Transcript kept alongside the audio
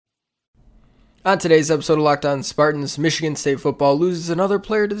On today's episode of Locked On Spartans, Michigan State football loses another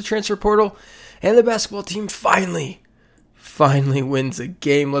player to the transfer portal, and the basketball team finally wins a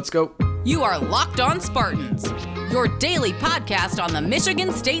game. Let's go. You are Locked On Spartans, your daily podcast on the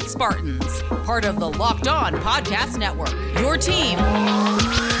Michigan State Spartans, part of the Locked On Podcast Network, your team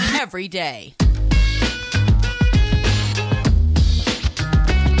every day.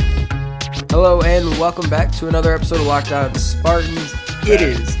 Hello and welcome back to another episode of Locked On Spartans. It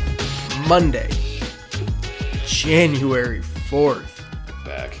is Monday, January 4th.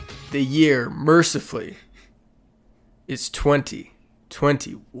 Back. The year, mercifully, is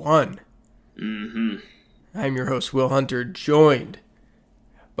 2021. I'm your host, Will Hunter, joined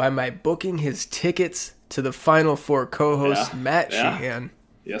by my booking his tickets to the Final Four co-host, Matt Sheehan.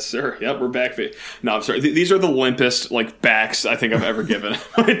 Yes, sir. Yep, we're back. No, I'm sorry. These are the limpest backs I think I've ever given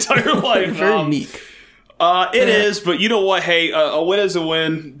my entire life. Very meek. It is, but you know what? Hey, a win is a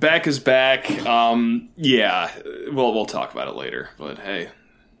win. Back is back. Yeah, we'll talk about it later. But hey,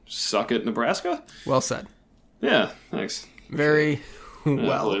 suck it, Nebraska. Well said. Yeah, thanks. Very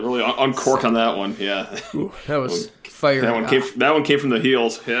well. Really uncorked on that one. Yeah, Ooh, that was fire. That one came from the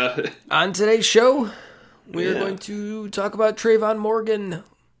heels. Yeah. On today's show, we are going to talk about Trayvon Morgan.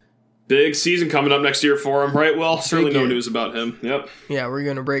 Big season coming up next year for him, right? Well, certainly no news about him. Yep. Yeah, we're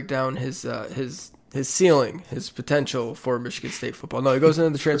going to break down his ceiling, his potential for Michigan State football. No, he goes into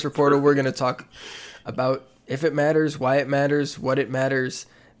the transfer portal. We're going to talk about if it matters, why it matters, what it matters,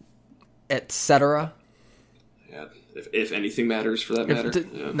 etc. Yeah, if anything matters for that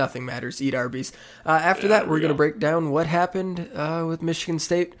matter. Nothing matters. Eat Arby's. After that, we're going to break down what happened with Michigan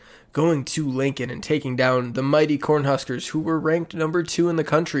State going to Lincoln and taking down the mighty Cornhuskers, who were ranked number 2 in the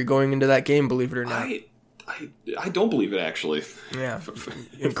country going into that game, believe it or not. I don't believe it, actually. Yeah.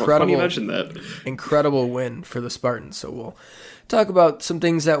 Incredible. Funny you mentioned that. Incredible win for the Spartans. So we'll talk about some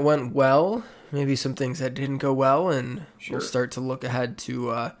things that went well, maybe some things that didn't go well, and we'll start to look ahead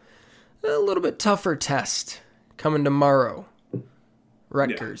to a little bit tougher test coming tomorrow.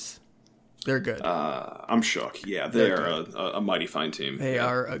 Rutgers. They're good. I'm shook. Yeah, they're a mighty fine team. They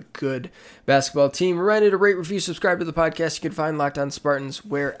are a good basketball team. Remember to rate, review, subscribe to the podcast. You can find Locked On Spartans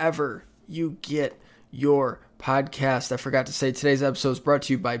wherever you get your podcast. I forgot to say, today's episode is brought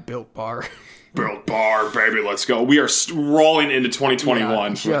to you by Built Bar. Built Bar, baby, let's go. We are rolling into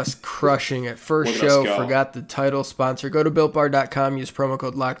 2021. Just crushing it. First show, forgot the title sponsor. Go to BuiltBar.com, use promo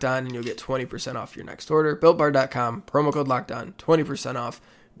code LOCKEDON, and you'll get 20% off your next order. BuiltBar.com, promo code LOCKEDON, 20% off.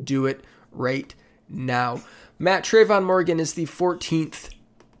 Do it right now. Matt, Trayvon Morgan is the 14th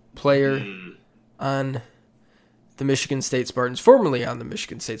player on the Michigan State Spartans, formerly on the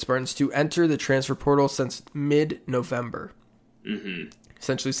Michigan State Spartans, to enter the transfer portal since mid-November.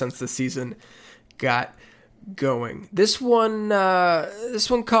 Essentially since the season got going. This one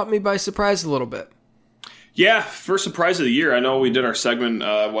caught me by surprise a little bit. Yeah, first surprise of the year. I know we did our segment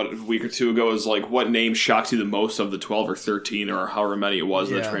a week or two ago is what name shocked you the most of the 12 or 13 or however many it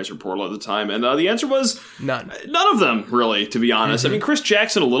was in the transfer portal at the time, and the answer was none of them, really, to be honest. I mean, Chris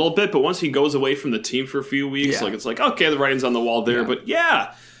Jackson a little bit, but once he goes away from the team for a few weeks, it's okay, the writing's on the wall there, but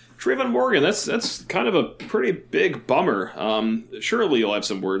Trayvon Morgan, that's kind of a pretty big bummer. Surely you'll have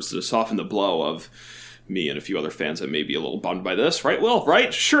some words to soften the blow of me and a few other fans that may be a little bummed by this, right? Well,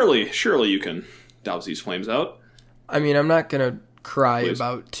 right? Surely you can douse these flames out. I mean, I'm not going to cry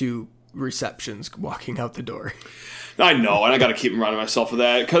about 2 receptions walking out the door. I know, and I got to keep reminding myself of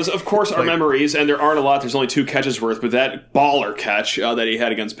that, because, of course, our memories, and there aren't a lot, there's only 2 catches worth, but that baller catch that he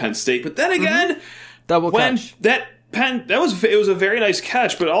had against Penn State. But then again, double catch. It was a very nice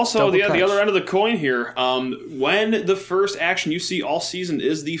catch, but also the other end of the coin here, when the first action you see all season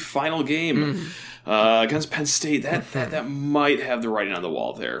is the final game against Penn State, that might have the writing on the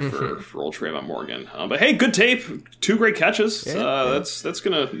wall there for old Trayvon Morgan. But hey, good tape, 2 great catches. That's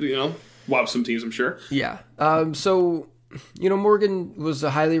gonna wow some teams, I'm sure. Yeah. So Morgan was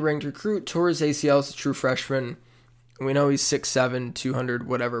a highly ranked recruit, tore his ACL as a true freshman. We know he's 6'7", 200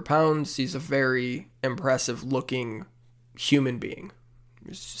 whatever pounds. He's a very impressive looking human being.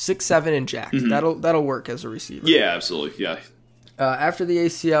 6'7" and jacked. That'll work as a receiver. Yeah, absolutely. Yeah. After the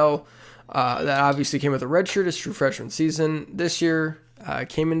ACL, that obviously came with a redshirt his true freshman season. This year,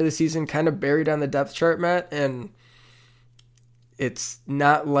 came into the season kind of buried on the depth chart, Matt, and it's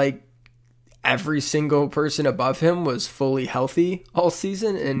not like every single person above him was fully healthy all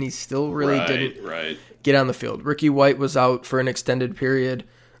season, and he still really didn't get on the field. Ricky White was out for an extended period.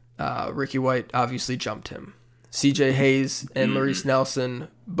 Ricky White obviously jumped him. CJ Hayes and Larice Nelson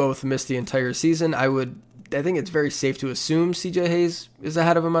both missed the entire season. I think it's very safe to assume CJ Hayes is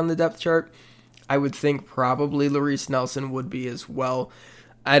ahead of him on the depth chart. I would think probably Larice Nelson would be as well.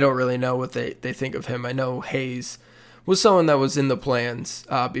 I don't really know what they think of him. I know Hayes was someone that was in the plans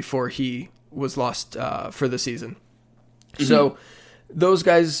before he was lost for the season. Mm-hmm. So those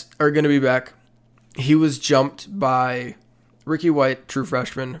guys are going to be back. He was jumped by Ricky White, true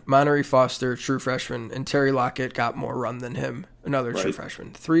freshman, Monterey Foster, true freshman, and Terry Lockett got more run than him, another true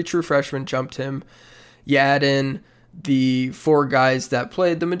freshman. 3 true freshmen jumped him. You add in the 4 guys that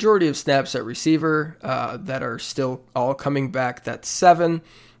played the majority of snaps at receiver that are still all coming back. That's 7.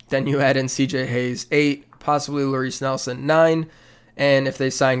 Then you add in CJ Hayes, 8, possibly Larice Nelson, 9. And if they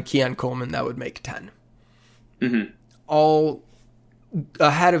sign Keon Coleman, that would make 10. Mm-hmm. All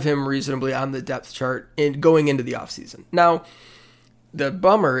ahead of him reasonably on the depth chart going into the offseason. Now, the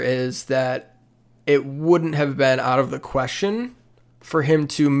bummer is that it wouldn't have been out of the question for him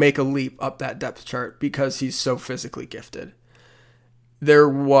to make a leap up that depth chart because he's so physically gifted. There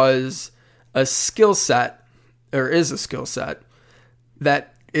was a skill set, or is a skill set,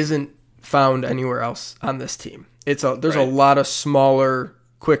 that isn't found anywhere else on this team. There's a lot of smaller,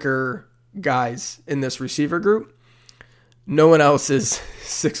 quicker guys in this receiver group. No one else is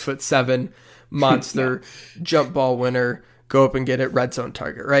 6'7" monster, jump ball winner, go up and get it, red zone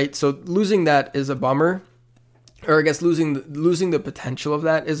target, right? So losing that is a bummer. Or I guess losing the potential of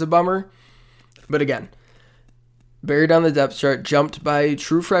that is a bummer. But again, buried on the depth chart, jumped by a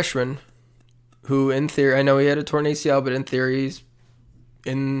true freshman who in theory, I know he had a torn ACL, but in theory he's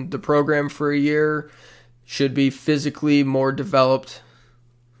in the program for a year, should be physically more developed,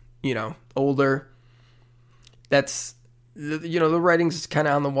 older. That's, the writing's kind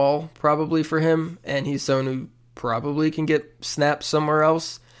of on the wall probably for him, and he's someone who probably can get snaps somewhere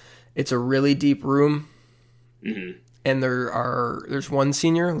else. It's a really deep room. Mm-hmm. And there's one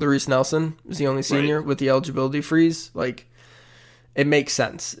senior, Larice Nelson is the only senior with the eligibility freeze. Like, it makes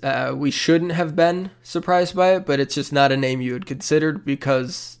sense. We shouldn't have been surprised by it, but it's just not a name you had considered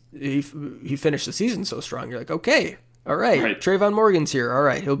because he finished the season so strong. You're like, okay, all right. Trayvon Morgan's here. All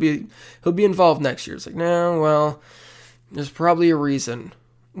right, he'll be involved next year. It's like, no, well, there's probably a reason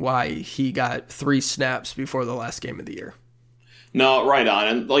why he got 3 snaps before the last game of the year. No, right on.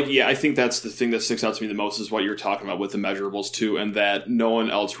 And I think that's the thing that sticks out to me the most is what you're talking about with the measurables too, and that no one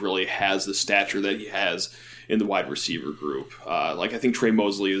else really has the stature that he has in the wide receiver group. I think Trey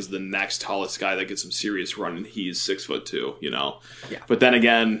Mosley is the next tallest guy that gets some serious run, and he's 6'2", Yeah. But then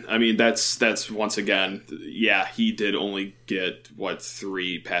again, I mean, that's once again, he did only get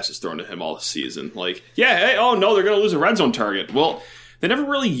 3 passes thrown to him all season. They're going to lose a red zone target. Well, they never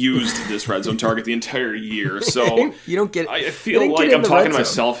really used this red zone target the entire year, so you don't get. I feel like I'm talking to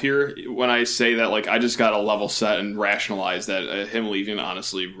myself here when I say that. I just got to level set and rationalize that him leaving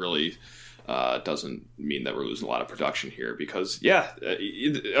honestly really doesn't mean that we're losing a lot of production here because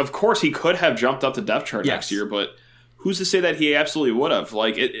of course he could have jumped up the depth chart next year, but who's to say that he absolutely would have?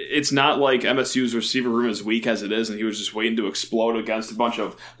 It's not like MSU's receiver room is weak as it is, and he was just waiting to explode against a bunch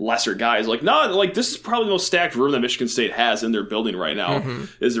of lesser guys. This is probably the most stacked room that Michigan State has in their building right now,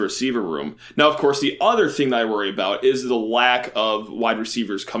 is the receiver room. Now, of course, the other thing that I worry about is the lack of wide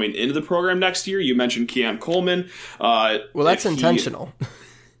receivers coming into the program next year. You mentioned Keon Coleman. Well, that's intentional.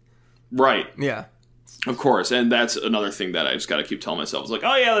 Right. Yeah. Of course, and that's another thing that I just got to keep telling myself. It's like,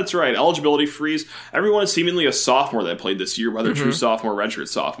 oh yeah, that's right, eligibility freeze. Everyone is seemingly a sophomore that played this year, whether true sophomore, redshirt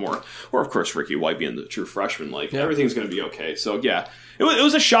sophomore, or of course Ricky White being the true freshman. Everything's going to be okay. So yeah, it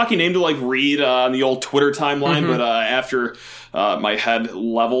was a shocking name to read on the old Twitter timeline, but after my head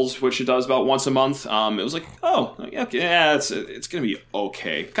levels, which it does about once a month, it was like, oh yeah, it's going to be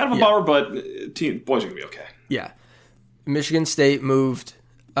okay. Kind of a bummer, but boys are going to be okay. Yeah, Michigan State moved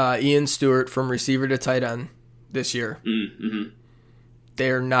Ian Stewart from receiver to tight end this year. Mm-hmm.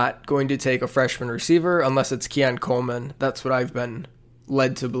 They're not going to take a freshman receiver unless it's Keon Coleman. That's what I've been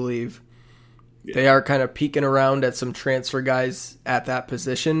led to believe. Yeah. They are kind of peeking around at some transfer guys at that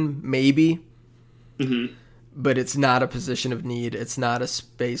position, maybe. Mm-hmm. But it's not a position of need. It's not a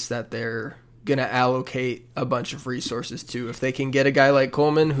space that they're going to allocate a bunch of resources to. If they can get a guy like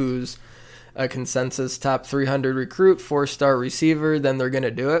Coleman who's a consensus top 300 recruit, 4-star receiver, then they're going to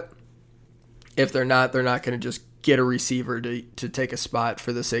do it. If they're not going to just get a receiver to take a spot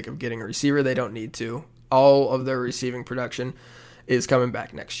for the sake of getting a receiver. They don't need to. All of their receiving production is coming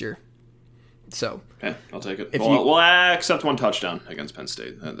back next year. So, okay, I'll take it. We'll accept 1 touchdown against Penn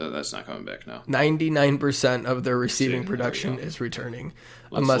State. That's not coming back now. 99% of their receiving production is returning.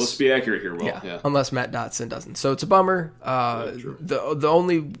 Let's be accurate here, Will. Yeah, unless Matt Dotson doesn't. So it's a bummer.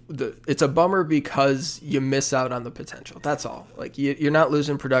 It's a bummer because you miss out on the potential. That's all. You're not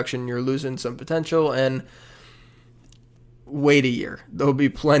losing production. You're losing some potential, and wait a year. There'll be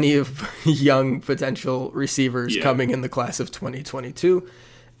plenty of young potential receivers coming in the class of 2022.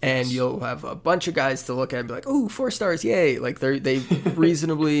 And you'll have a bunch of guys to look at and be like, "Ooh, 4 stars, yay!" Like they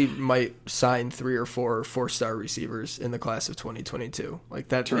reasonably might sign 3 or 4 4-star receivers in the class of 2022. Like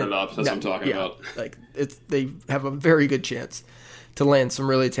that. Turn it up. That's what I'm talking about. Like they have a very good chance to land some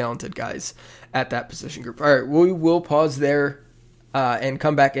really talented guys at that position group. All right, we will pause there and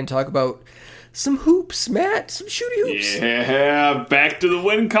come back and talk about some hoops, Matt. Some shooty hoops. Yeah, back to the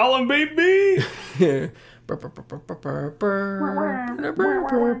win column, baby. But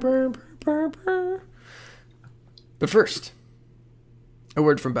first, a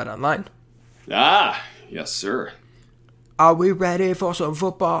word from Bet Online. Ah, yes, sir. Are we ready for some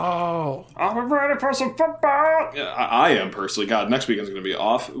football? Are we ready for some football? Yeah, I am personally. God, next weekend's going to be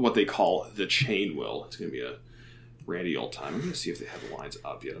off what they call the chain will. It's going to be a Randy old time. I'm going to see if they have the lines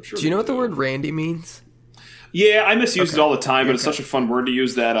up yet. I'm sure. Do you know what the word Randy means? Yeah, I misuse it all the time, but it's such a fun word to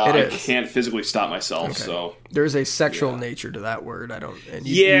use that I can't physically stop myself. Okay. So there's a sexual nature to that word. I don't. And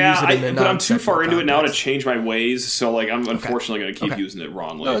you use it but I'm too far into it now to change my ways. So like, I'm unfortunately going to keep using it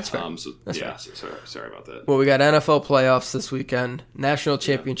wrongly. No, that's fair. Sorry about that. Well, we got NFL playoffs this weekend, national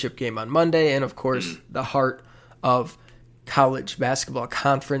championship game on Monday, and of course, the heart of college basketball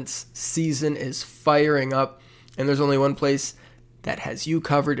conference season is firing up. And there's only one place that has you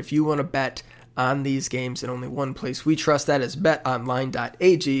covered if you want to bet on these games, and only one place we trust. That is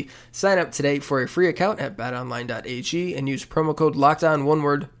betonline.ag. Sign up today for a free account at betonline.ag and use promo code LOCKEDON, one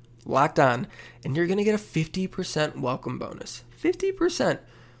word, locked on, and you're going to get a 50% welcome bonus. 50%.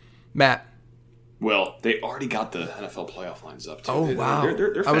 Matt. Well, they already got the NFL playoff lines up, too. Oh, wow.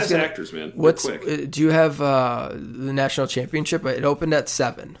 They're fast actors, man. They're quick. Do you have the national championship? It opened at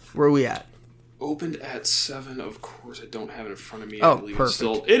 7. Where are we at? Opened at 7. Of course, I don't have it in front of me. Oh,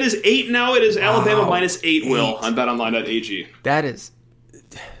 perfect. It is 8 now. It is Alabama -8, Will, on betonline.ag. That's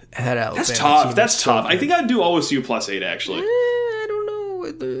Alabama. That's tough. That's tough. I think I'd do OSU +8, actually. I don't know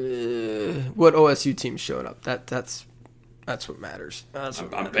what OSU team's showing up. That's what matters.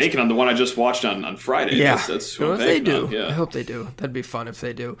 I'm banking on the one I just watched on Friday. Yeah. That's what they do. Yeah. I hope they do. That'd be fun if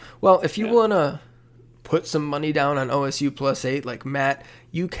they do. Well, if you want to put some money down on OSU +8 like Matt,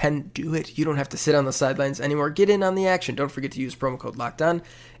 you can do it. You don't have to sit on the sidelines anymore. Get in on the action. Don't forget to use promo code LOCKEDON,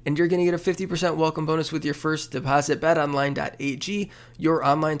 and you're going to get a 50% welcome bonus with your first deposit. BetOnline.ag, your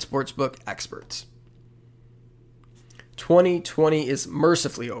online sportsbook experts. 2020 is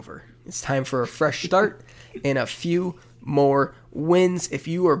mercifully over. It's time for a fresh start and a few more wins. If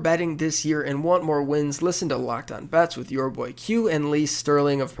you are betting this year and want more wins, listen to Locked On Bets with your boy Q and Lee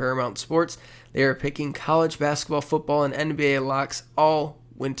Sterling of Paramount Sports. They are picking college basketball, football, and NBA locks all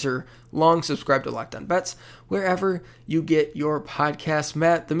winter long. Subscribe to Locked On Bets wherever you get your podcast.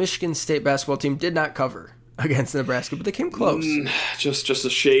 Matt, the Michigan State basketball team did not cover against Nebraska, but they came close. Just a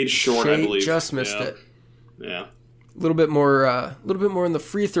shade short, I believe. Just missed it. Yeah. A little bit more in the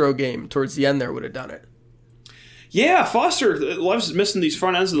free throw game towards the end there would have done it. Yeah, Foster loves missing these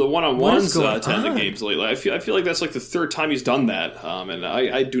front ends of the one-on-ones to end the games lately. I feel like that's like the third time he's done that, and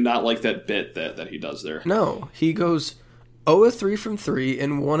I do not like that bit that he does there. No, he goes 0 of 3 from 3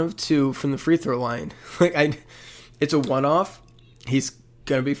 and 1 of 2 from the free throw line. It's a one-off. He's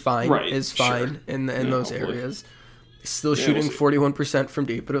gonna be fine. Right, is fine in those areas. He's still shooting 41% from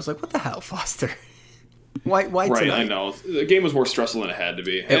deep, but it was like, what the hell, Foster? Why right, tonight? I know. The game was more stressful than it had to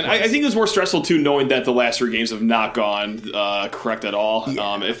be. And I think it was more stressful, too, knowing that the last 3 games have not gone correct at all.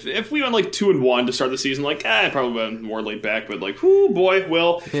 Yeah. If we went 2-1 to start the season, I'd probably been more laid back. But whoo, boy,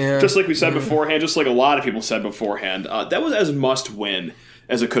 Will, just like we said beforehand, just like a lot of people said beforehand, that was as must-win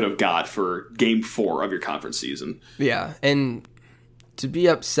as it could have got for Game 4 of your conference season. Yeah, and to be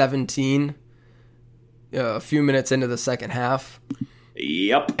up 17 a few minutes into the second half...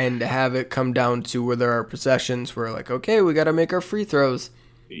 Yep. And to have it come down to where there are possessions where okay, we got to make our free throws.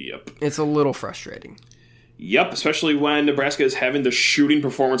 Yep. It's a little frustrating. Yep, especially when Nebraska is having the shooting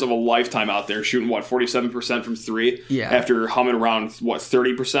performance of a lifetime out there, shooting, 47% from 3? Yeah. After humming around,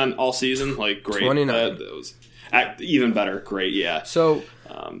 30% all season? Great. 29. That was even better. Great, yeah. So,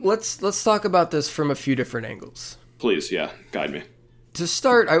 let's talk about this from a few different angles. Please, yeah, guide me. To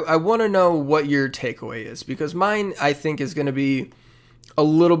start, I want to know what your takeaway is, because mine, I think, is going to be a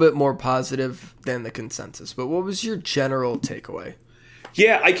little bit more positive than the consensus. But what was your general takeaway?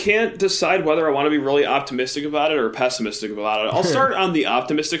 Yeah, I can't decide whether I want to be really optimistic about it or pessimistic about it. I'll start on the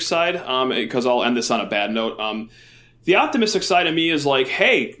optimistic side because I'll end this on a bad note. The optimistic side of me is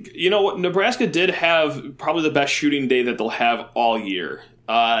hey, you know what? Nebraska did have probably the best shooting day that they'll have all year.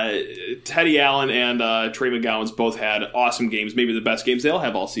 Teddy Allen and Trey McGowan's both had awesome games, maybe the best games they'll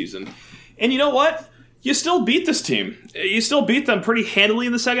have all season. And you know what? You still beat this team. You still beat them pretty handily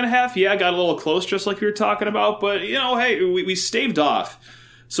in the second half. Yeah, got a little close just like we were talking about. But, hey, we staved off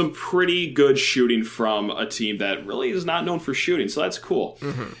some pretty good shooting from a team that really is not known for shooting. So that's cool.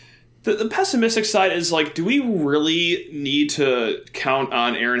 Mm-hmm. The pessimistic side is like, do we really need to count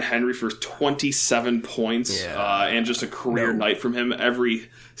on Aaron Henry for 27 points and just a career night from him every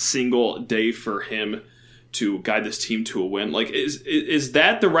single day for him to guide this team to a win? Like, is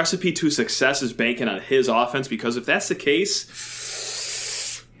that the recipe to success, is banking on his offense? Because if that's the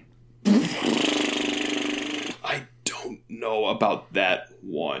case, I don't know about that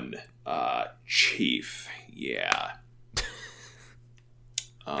one, Chief. Yeah.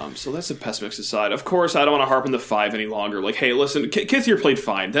 So that's the pessimistic side. Of course, I don't want to harp on the 5 any longer. Like, hey, listen, Kithier played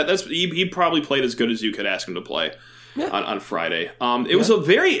fine. He probably played as good as you could ask him to play on Friday. It was I was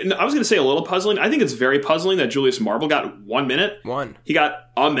going to say a little puzzling. I think it's very puzzling that Julius Marble got 1 minute. He got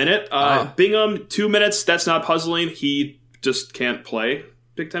a minute. Bingham, 2 minutes. That's not puzzling. He just can't play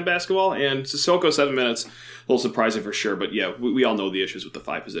Big Ten basketball. And Sissoko, 7 minutes. A little surprising for sure. But yeah, we all know the issues with the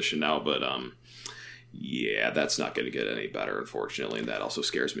 5 position now. But yeah, that's not going to get any better, unfortunately, and that also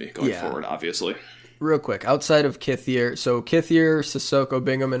scares me going forward, obviously. Real quick, outside of Kithier, so Kithier, Sissoko,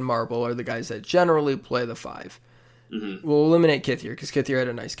 Bingham, and Marble are the guys that generally play the 5. Mm-hmm. We'll eliminate Kithier because Kithier had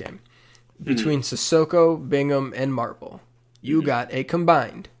a nice game. Between Sissoko, Bingham, and Marble, you got a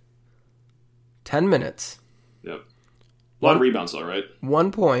combined 10 minutes. Yep. A lot of rebounds, though, right?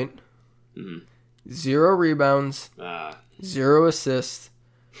 1 point, 0 rebounds, 0 assists,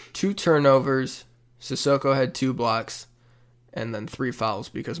 2 turnovers. Sissoko had 2 blocks, and then 3 fouls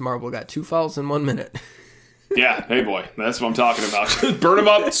because Marble got 2 fouls in 1 minute. Yeah, hey boy, that's what I'm talking about. Burn him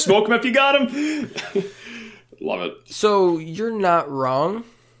up, smoke him if you got him. Love it. So you're not wrong.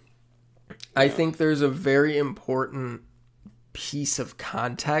 I think there's a very important piece of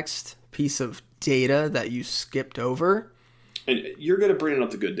context, piece of data that you skipped over. And you're good at bringing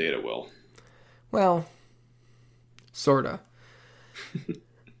up the good data, Will. Well, sorta.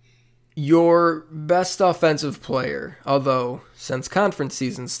 Your best offensive player, although since conference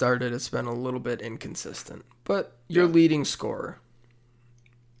season started, it's been a little bit inconsistent, but your leading scorer,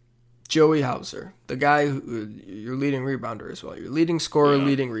 Joey Hauser, the guy your leading rebounder as well, your leading scorer,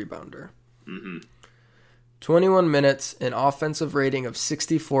 leading rebounder. 21 minutes, an offensive rating of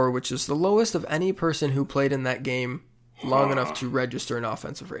 64, which is the lowest of any person who played in that game long enough to register an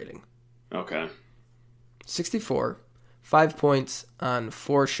offensive rating. Okay. 64. 5 points on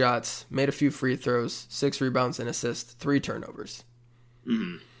 4 shots, made a few free throws, 6 rebounds and assists, 3 turnovers.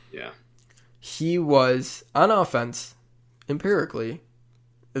 Mm-hmm. Yeah. He was, on offense, empirically,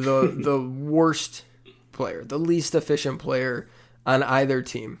 the worst player, the least efficient player on either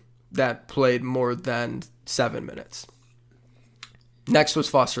team that played more than 7 minutes. Next was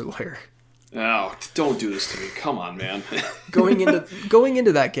Foster Loyer. Oh, don't do this to me. Come on, man. Going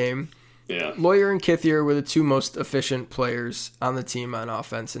into that game, yeah, Loyer and Kithier were the 2 most efficient players on the team on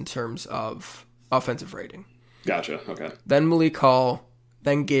offense in terms of offensive rating. Gotcha. Okay. Then Malik Hall,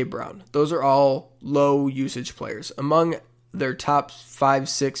 then Gabe Brown. Those are all low usage players. Among their top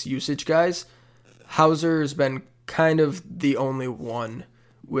 5-6 usage guys, Hauser has been kind of the only one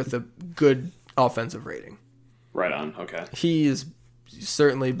with a good offensive rating. Right on. Okay. He's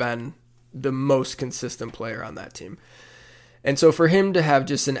certainly been the most consistent player on that team. And so for him to have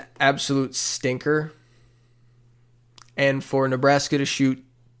just an absolute stinker and for Nebraska to shoot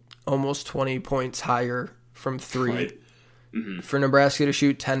almost 20 points higher from 3, right. Mm-hmm. For Nebraska to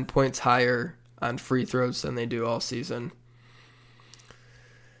shoot 10 points higher on free throws than they do all season,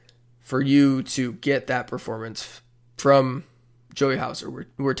 for you to get that performance from Joey Hauser,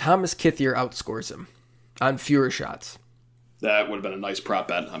 where Thomas Kithier outscores him on fewer shots. That would have been a nice prop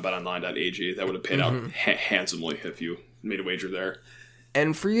bet on betonline.ag. That would have paid out handsomely if you made a wager there.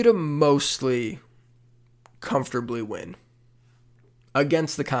 And for you to mostly comfortably win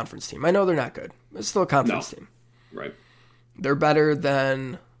against the conference team. I know they're not good. It's still a conference team. Right. They're better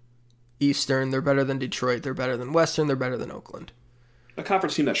than Eastern. They're better than Detroit. They're better than Western. They're better than Oakland. A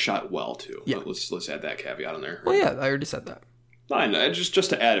conference team that shot well, too. Yeah. Let's add that caveat in there. Well, yeah, I already said that. Fine. Just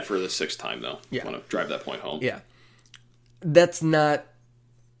to add it for the 6th time, though. Yeah. I want to drive that point home. Yeah. That's not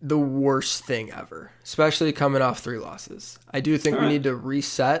the worst thing ever, especially coming off 3 losses. I do think we need to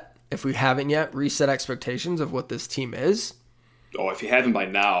reset, if we haven't yet, reset expectations of what this team is. Oh, if you haven't by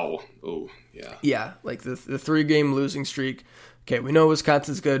now, oh, yeah. Yeah, like the 3-game losing streak. Okay, we know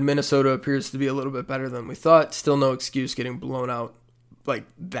Wisconsin's good. Minnesota appears to be a little bit better than we thought. Still no excuse getting blown out like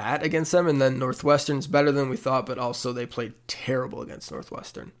that against them. And then Northwestern's better than we thought, but also they played terrible against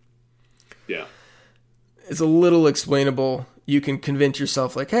Northwestern. Yeah. It's a little explainable. You can convince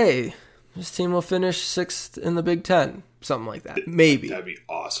yourself like, hey, this team will finish 6th in the Big Ten. Something like that. Maybe. That'd be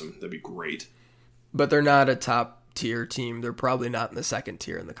awesome. That'd be great. But they're not a top tier team. They're probably not in the second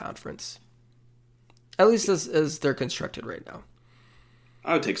tier in the conference. At least as they're constructed right now.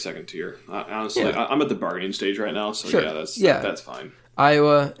 I would take second tier. Honestly, yeah. I'm at the bargaining stage right now, so sure. That's fine.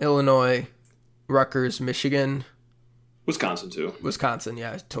 Iowa, Illinois, Rutgers, Michigan. Wisconsin, too. Wisconsin,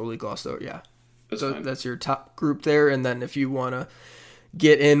 yeah. Totally glossed over, yeah. That's your top group there. And then if you want to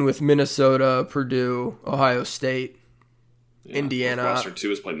get in with Minnesota, Purdue, Ohio State, Indiana. Roster 2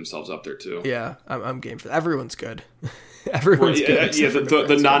 has played themselves up there, too. Yeah, I'm game for that. Everyone's good. Everyone's good. Yeah,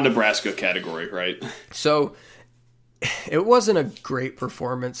 the non-Nebraska category, right? So it wasn't a great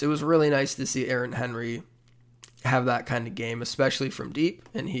performance. It was really nice to see Aaron Henry have that kind of game, especially from deep,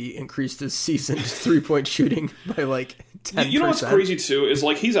 and he increased his seasoned 3-point shooting by like 10%. You know what's crazy too is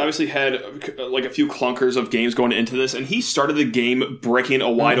like he's obviously had like a few clunkers of games going into this, and he started the game breaking a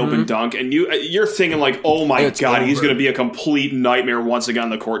wide open dunk, and you're thinking like, oh my god, he's going to be a complete nightmare once again on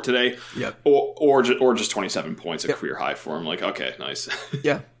the court today. Yep. Or just 27 points, a career high for him. Like, okay, nice.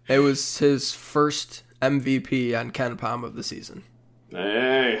 Yeah, it was his first MVP on KenPom of the season.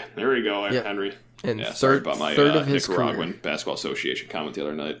 Hey, there we go, Henry. And sorry about my Nicaraguan Basketball Association comment the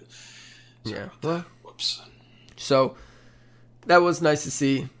other night. Sorry. Well, whoops. So that was nice to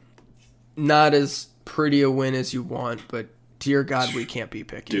see. Not as pretty a win as you want, but dear God, we can't be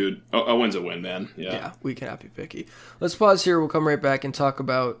picky. Dude, a win's a win, man. Yeah, we cannot be picky. Let's pause here. We'll come right back and talk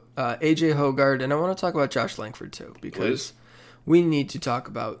about AJ Hoggard, and I want to talk about Josh Langford too, because we need to talk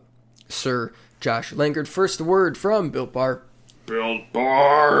about Sir Josh Langford. First, the word from Built Bar. Built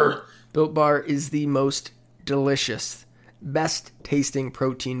Bar. Built Bar is the most delicious, best tasting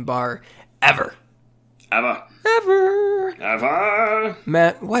protein bar ever. Ever.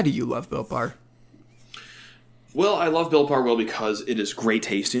 Matt, why do you love Built Bar? Well, I love Built Bar because it is great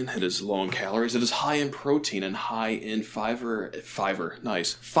tasting, it is low in calories, it is high in protein and high in fiber.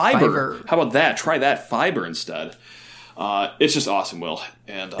 Nice. Fiber. How about that? Try that. Fiber instead. It's just awesome, Will.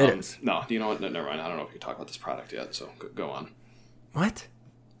 And it is. No, you know what? Never mind. I don't know if you can talk about this product yet, so go on. What?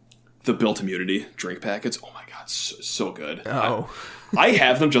 The Built Immunity drink packets. Oh my god, so good. Oh. I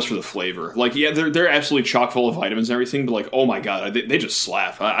have them just for the flavor. Like, yeah, they're absolutely chock full of vitamins and everything, but like, oh my god, they just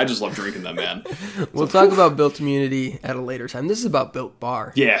slap. I just love drinking them, man. We'll talk about Built Immunity at a later time. This is about Built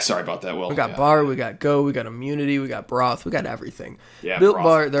Bar. Yeah, sorry about that, Will. We got Bar, we got Go, we got Immunity, we got Broth, we got everything. Yeah, Built broth.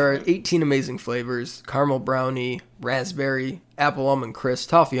 Bar, there are 18 amazing flavors. Caramel brownie, raspberry, apple almond crisp,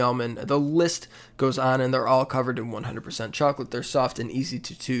 toffee almond. The list goes on, and they're all covered in 100% chocolate. They're soft and easy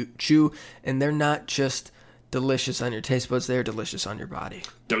to chew, and they're not just delicious on your taste buds, they're delicious on your body.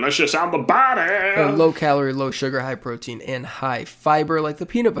 Delicious on the body! They're low calorie, low sugar, high protein, and high fiber, like the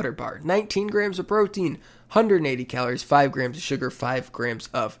peanut butter bar. 19 grams of protein, 180 calories, 5 grams of sugar, 5 grams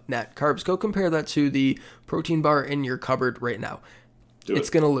of net carbs. Go compare that to the protein bar in your cupboard right now. It's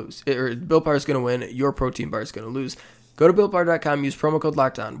going to lose. Built Bar is going to win. Your protein bar is going to lose. Go to BuiltBar.com, use promo code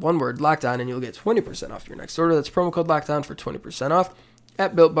LOCKEDON, one word, LOCKEDON, and you'll get 20% off your next order. That's promo code LOCKEDON for 20% off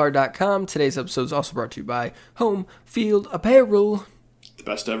at BuiltBar.com. Today's episode is also brought to you by Home Field Apparel. The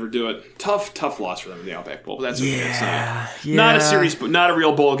best to ever do it. Tough loss for them in the Outback Bowl, but that's okay. Not a series, but not a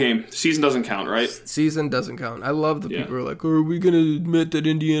real bowl game. Season doesn't count, right? Season doesn't count. I love the people who are like, are we going to admit that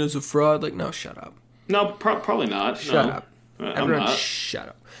Indiana's a fraud? Like, no, shut up. No, probably not. Shut up. Everyone shut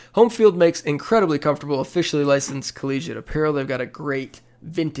up. Home Field makes incredibly comfortable, officially licensed collegiate apparel. They've got a great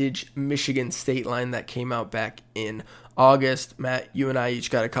vintage Michigan State line that came out back in August. Matt, you and I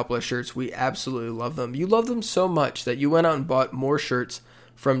each got a couple of shirts. We absolutely love them. You love them so much that you went out and bought more shirts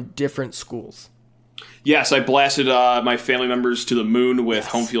from different schools. Yes, I blasted my family members to the moon with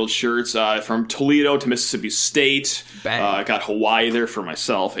Home Field shirts from Toledo to Mississippi State. I got Hawaii there for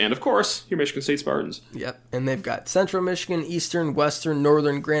myself. And, of course, your Michigan State Spartans. Yep. And they've got Central Michigan, Eastern, Western,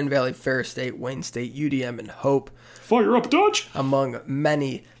 Northern, Grand Valley, Ferris State, Wayne State, UDM, and Hope. Fire up, Dutch! Among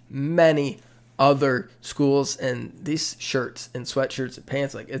many, many other schools. And these shirts and sweatshirts and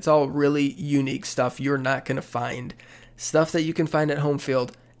pants, like, it's all really unique stuff. You're not going to find stuff that you can find at Home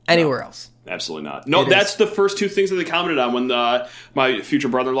Field anywhere else. Absolutely not. No, that's the first two things that they commented on when my future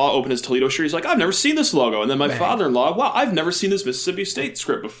brother-in-law opened his Toledo shirt. He's like, I've never seen this logo. And then my father-in-law, wow, I've never seen this Mississippi State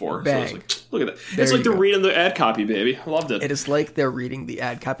script before. So I was like, look at that. It's like they're reading the ad copy, baby. I loved it. It is like they're reading the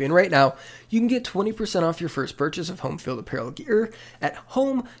ad copy. And right now, you can get 20% off your first purchase of Home Field Apparel gear at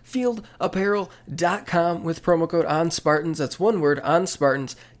homefieldapparel.com with promo code ONSpartans. That's one word,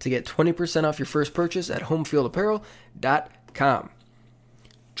 ONSpartans, to get 20% off your first purchase at homefieldapparel.com.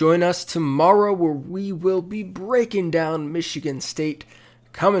 Join us tomorrow where we will be breaking down Michigan State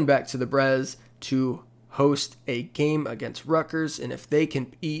coming back to the Brez to host a game against Rutgers. And if they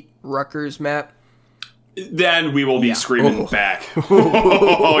can beat Rutgers, Matt, then we will be screaming back.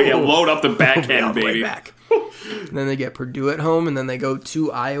 Oh, yeah, load up the backhand, baby. Back. And then they get Purdue at home, and then they go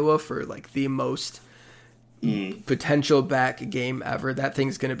to Iowa for like the most potential back game ever. That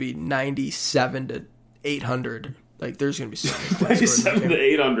thing's going to be 97 to 800. Like, there's going to be so many points. 97 to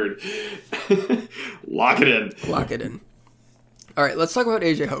 800. Lock it in. Lock it in. All right, let's talk about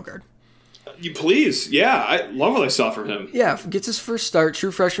A.J. Hoggard. You please. Yeah, I love what I saw from him. Yeah, gets his first start,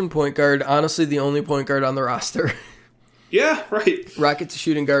 true freshman point guard. Honestly, the only point guard on the roster. Yeah, right. Rocket's a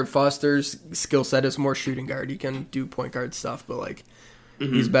shooting guard. Foster's skill set is more shooting guard. He can do point guard stuff, but like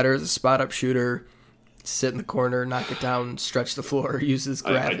he's better as a spot-up shooter, sit in the corner, knock it down, stretch the floor, use his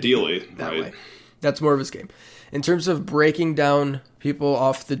gravity. Ideally, that right. way. That's more of his game. In terms of breaking down people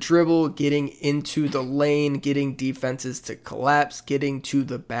off the dribble, getting into the lane, getting defenses to collapse, getting to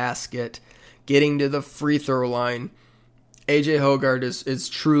the basket, getting to the free throw line, A.J. Hoggard is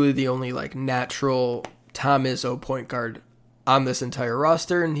truly the only like natural Tom Izzo point guard on this entire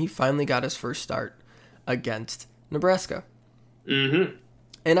roster, and he finally got his first start against Nebraska. Mm-hmm.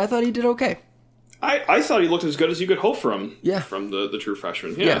 And I thought he did okay. I thought he looked as good as you could hope from Yeah. from the true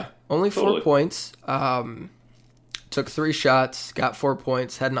freshman. Yeah. Only 4 points. Took 3 shots, got 4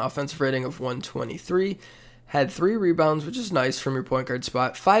 points, had an offensive rating of 123, had 3 rebounds, which is nice from your point guard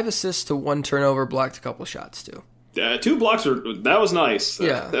spot, 5 assists to 1 turnover, blocked a couple shots too. 2 blocks that was nice.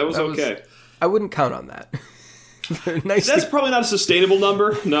 Yeah, that was okay. I wouldn't count on that. That's probably not a sustainable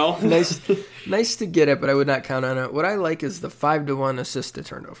number. No. nice to get it, but I would not count on it. What I like is the 5-to-1 assist to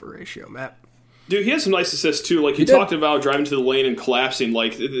turnover ratio, Matt. Dude, he had some nice assists, too. Like, he talked about driving to the lane and collapsing.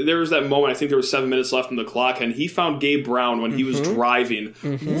 Like, there was that moment, I think there was 7 minutes left on the clock, and he found Gabe Brown when he was driving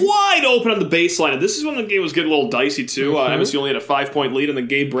wide open on the baseline. And this is when the game was getting a little dicey, too. MSU only had a 5-point lead, and then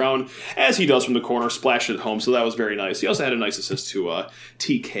Gabe Brown, as he does from the corner, splashed it home. So that was very nice. He also had a nice assist to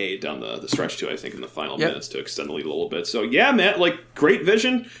TK down the stretch, too, I think, in the final minutes to extend the lead a little bit. So, yeah, man, like, great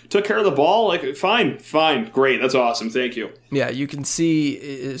vision. Took care of the ball. Like, fine. Great. That's awesome. Thank you. Yeah, you can see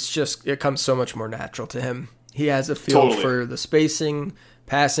it comes so much more natural to him. He has a feel for the spacing,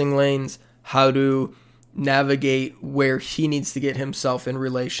 passing lanes, how to navigate where he needs to get himself in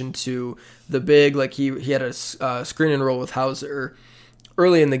relation to the big. Like he had a screen and roll with Hauser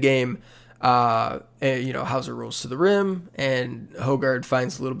early in the game. And, Hauser rolls to the rim, and Hoggard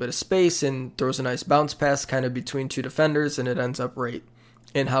finds a little bit of space and throws a nice bounce pass kind of between 2 defenders, and it ends up right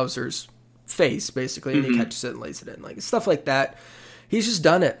in Hauser's face, basically, and he catches it and lays it in. Like stuff like that. He's just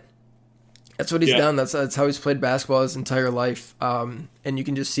done it. That's what he's done. That's how he's played basketball his entire life. And you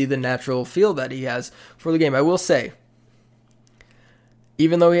can just see the natural feel that he has for the game. I will say,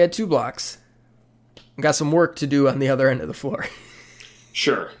 even though he had 2 blocks, got some work to do on the other end of the floor.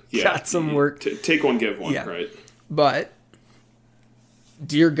 Sure. Yeah. Got some work. Take one, give one, right? But,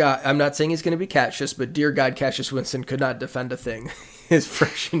 dear God, I'm not saying he's going to be Cassius, but dear God, Cassius Winston could not defend a thing his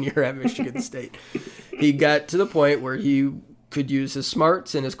freshman year at Michigan State. He got to the point where he could use his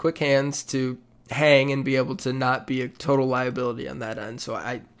smarts and his quick hands to hang and be able to not be a total liability on that end. So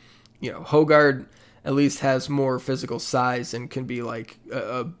Hoggard at least has more physical size and can be like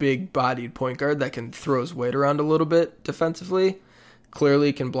a big-bodied point guard that can throw his weight around a little bit defensively.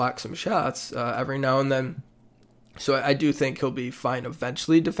 Clearly can block some shots every now and then. So I do think he'll be fine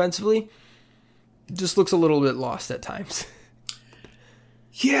eventually defensively. Just looks a little bit lost at times.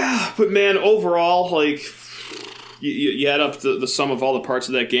 Yeah, but man, overall, like, you add up the sum of all the parts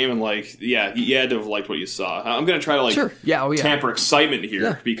of that game, and like, you had to have liked what you saw. I'm going to try to tamper excitement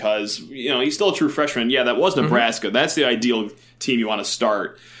here because he's still a true freshman. Yeah, that was Nebraska. That's the ideal team you want to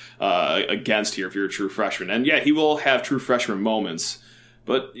start against here if you're a true freshman. And yeah, he will have true freshman moments.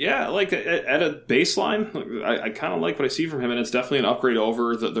 But yeah, like at a baseline, I kind of like what I see from him, and it's definitely an upgrade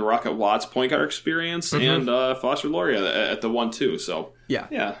over the Rocket Watts point guard experience and Foster Loria at the 1-2. So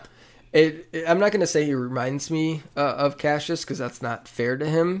yeah. I'm not going to say he reminds me of Cassius because that's not fair to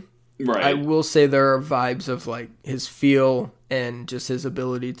him. Right. I will say there are vibes of like his feel and just his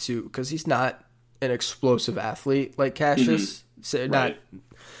ability to, because he's not an explosive athlete like Cassius. So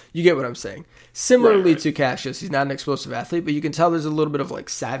you get what I'm saying. Similarly to Cassius, he's not an explosive athlete, but you can tell there's a little bit of like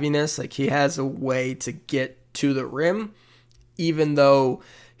savviness. Like he has a way to get to the rim, even though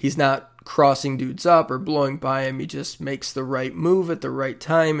he's not crossing dudes up or blowing by him. He just makes the right move at the right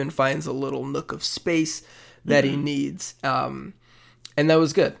time and finds a little nook of space that he needs. And that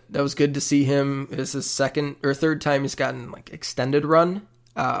was good. That was good to see him. It's his second or third time he's gotten like extended run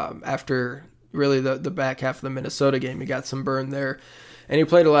after really the back half of the Minnesota game. He got some burn there. And he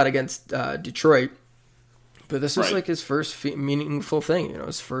played a lot against Detroit. But this was like his first meaningful thing,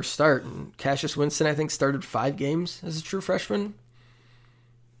 his first start. And Cassius Winston, I think, started 5 games as a true freshman.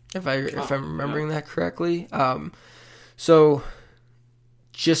 if I'm remembering that correctly. So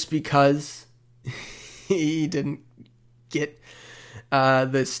just because he didn't get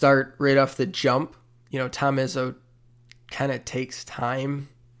the start right off the jump, Tom Izzo kind of takes time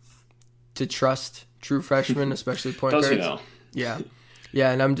to trust true freshmen, especially point guards. Does he now?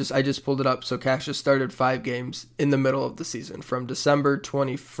 Yeah, and I just pulled it up. So Cassius started 5 games in the middle of the season, from December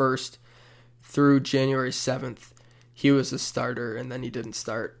 21st through January 7th. He was a starter, and then he didn't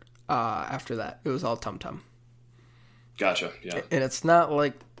start after that. It was all tum-tum. Gotcha, yeah. And it's not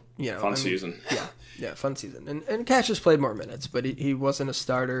like, Fun season. Yeah, fun season. And Cassius played more minutes, but he wasn't a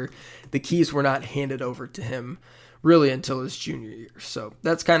starter. The keys were not handed over to him really until his junior year. So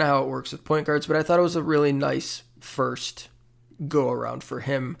that's kind of how it works with point guards, but I thought it was a really nice first go-around for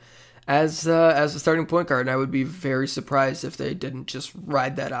him as a starting point guard, and I would be very surprised if they didn't just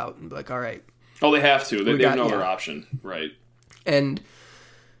ride that out and be like, all right. Oh, they have to. They have no other option, right? And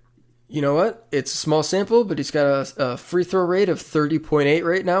you know what? It's a small sample, but he's got a free throw rate of 30.8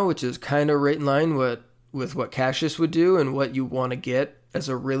 right now, which is kind of right in line with what Cassius would do and what you want to get as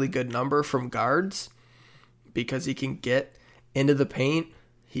a really good number from guards, because he can get into the paint,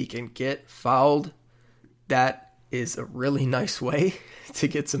 he can get fouled. That is a really nice way to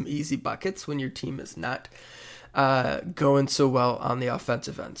get some easy buckets when your team is not going so well on the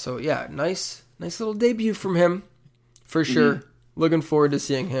offensive end. So yeah, nice little debut from him for sure. Mm-hmm. Looking forward to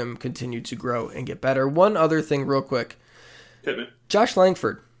seeing him continue to grow and get better. One other thing real quick. Hit me. Josh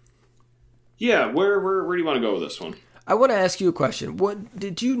Langford. Yeah, where do you want to go with this one? I want to ask you a question. What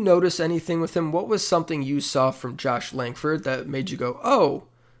did you notice anything with him? What was something you saw from Josh Langford that made you go, "Oh,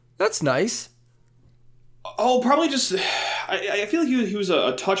 that's nice"? Oh, probably just I feel like he was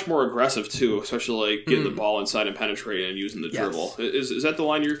a touch more aggressive too, especially like getting the ball inside and penetrating and using the dribble. Is that the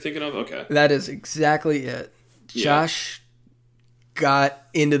line you're thinking of? Okay. That is exactly it. Yeah. Josh got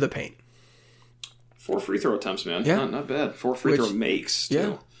into the paint. 4 free throw attempts, man. Yeah. Not bad. 4 free throw makes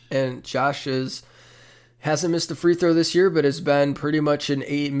too. Yeah. And Josh hasn't missed a free throw this year, but has been pretty much an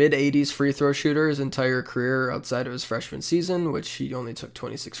mid-80s free throw shooter his entire career outside of his freshman season, which he only took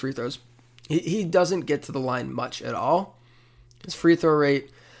 26 free throws. He doesn't get to the line much at all. His free throw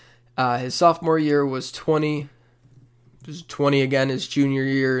rate, his sophomore year was 20. It was 20 again his junior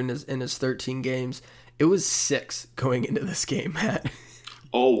year in his 13 games. It was 6 going into this game, Matt.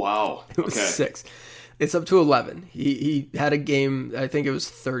 Oh, wow. It was 6. It's up to 11. He had a game, I think it was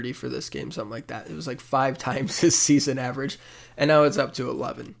 30 for this game, something like that. It was like 5 times his season average, and now it's up to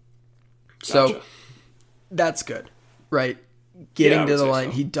 11. Gotcha. So that's good, right? Getting to the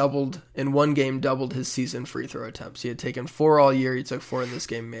line, so. He doubled his season free throw attempts. He had taken 4 all year. He took 4 in this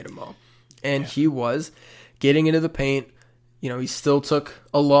game, made them all. And he was getting into the paint. He still took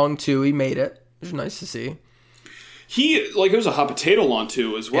a long 2. He made it. It was nice to see. It was a hot potato long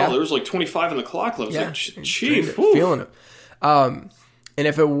 2 as well. Yeah. There was like 25 on the clock left. Yeah. Like, Chief. Feeling it. And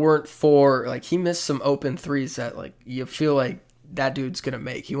if it weren't for, he missed some open threes that, you feel like that dude's going to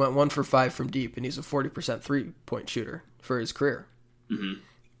make. He went 1 for 5 from deep, and he's a 40% three-point shooter for his career. Mm-hmm.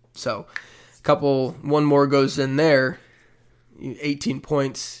 So, one more goes in there, 18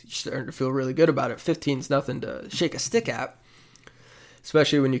 points, you're starting to feel really good about it. 15's nothing to shake a stick at,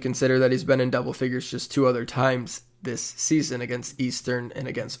 especially when you consider that he's been in double figures just 2 other times this season, against Eastern and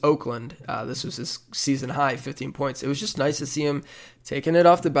against Oakland. This was his season high, 15 points. It was just nice to see him taking it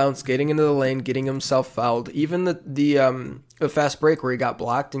off the bounce, getting into the lane, getting himself fouled. Even the fast break where he got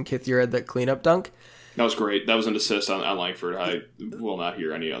blocked and Kithier had that cleanup dunk. That was great. That was an assist on Langford. I will not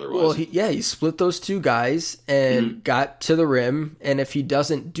hear any otherwise. Well, he split those 2 guys and got to the rim. And if he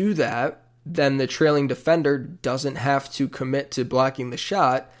doesn't do that, then the trailing defender doesn't have to commit to blocking the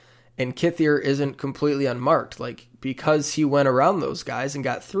shot. And Kithier isn't completely unmarked. Because he went around those guys and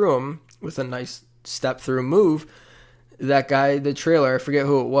got through them with a nice step-through move, that guy, the trailer, I forget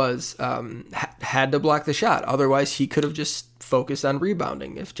who it was, had to block the shot. Otherwise, he could have just focused on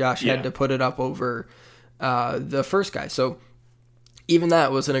rebounding if Josh had to put it up over the first guy. So even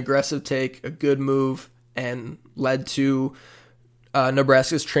that was an aggressive take, a good move, and led to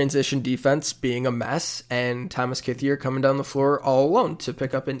Nebraska's transition defense being a mess, and Thomas Kithier coming down the floor all alone to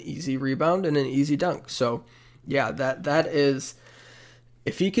pick up an easy rebound and an easy dunk. So, yeah, that is,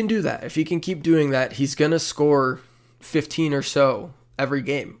 if he can do that, if he can keep doing that, he's going to score 15 or so every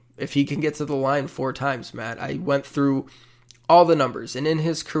game. If he can get to the line 4 times, Matt, I went through all the numbers, and in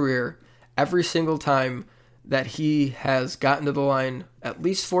his career, every single time that he has gotten to the line at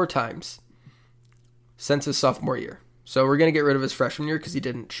least 4 times since his sophomore year. So we're going to get rid of his freshman year because he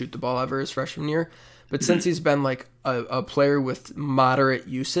didn't shoot the ball ever his freshman year. But since he's been a player with moderate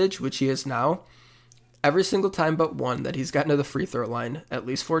usage, which he is now, every single time but one that he's gotten to the free throw line, at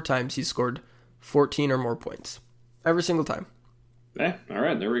least 4 times, he's scored 14 or more points. Every single time. All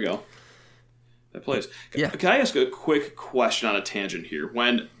right, there we go. That plays. Yeah. Can I ask a quick question on a tangent here?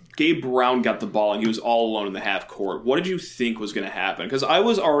 When Gabe Brown got the ball and he was all alone in the half court, what did you think was going to happen? Because I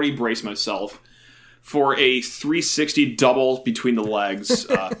was already braced myself for a 360 double between the legs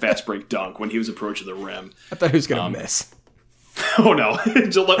fast break dunk when he was approaching the rim. I thought he was going to miss. Oh, no.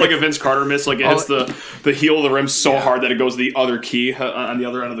 Just like a Vince Carter miss. Like it hits the heel of the rim so hard that it goes the other key on the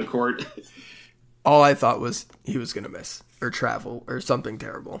other end of the court. All I thought was he was going to miss or travel or something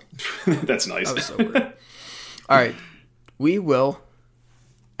terrible. That's nice. I was so worried. All right. We will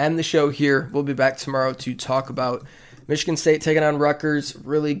end the show here. We'll be back tomorrow to talk about Michigan State taking on Rutgers.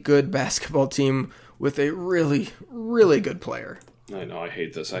 Really good basketball team with a really, really good player. I know. I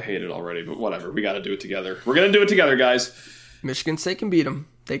hate this. I hate it already, but whatever. We got to do it together. We're going to do it together, guys. Michigan State can beat them.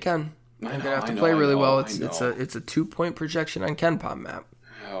 They can. They're going to have to play really well. It's a 2-point projection on KenPom map.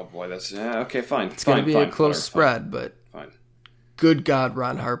 Oh, boy. That's okay, fine. It's going to be a close spread, but fine. Good God,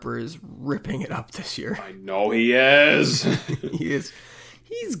 Ron Harper is ripping it up this year. I know he is. He is.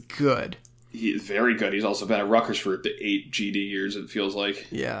 He's good. He is very good. He's also been at Rutgers for the 8 GD years, it feels like.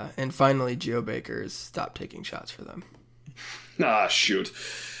 Yeah, and finally, Geo Baker has stopped taking shots for them. Ah, shoot.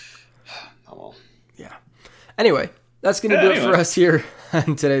 Oh, well. Yeah. Anyway, that's going to do it for us here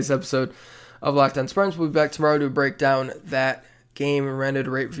on today's episode of Locked On Spartans. We'll be back tomorrow to break down that game. Remember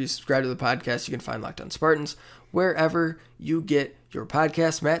to rate, review, subscribe to the podcast. You can find Locked On Spartans wherever you get your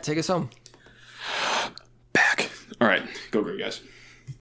podcast. Matt, take us home. Back. All right. Go, great guys.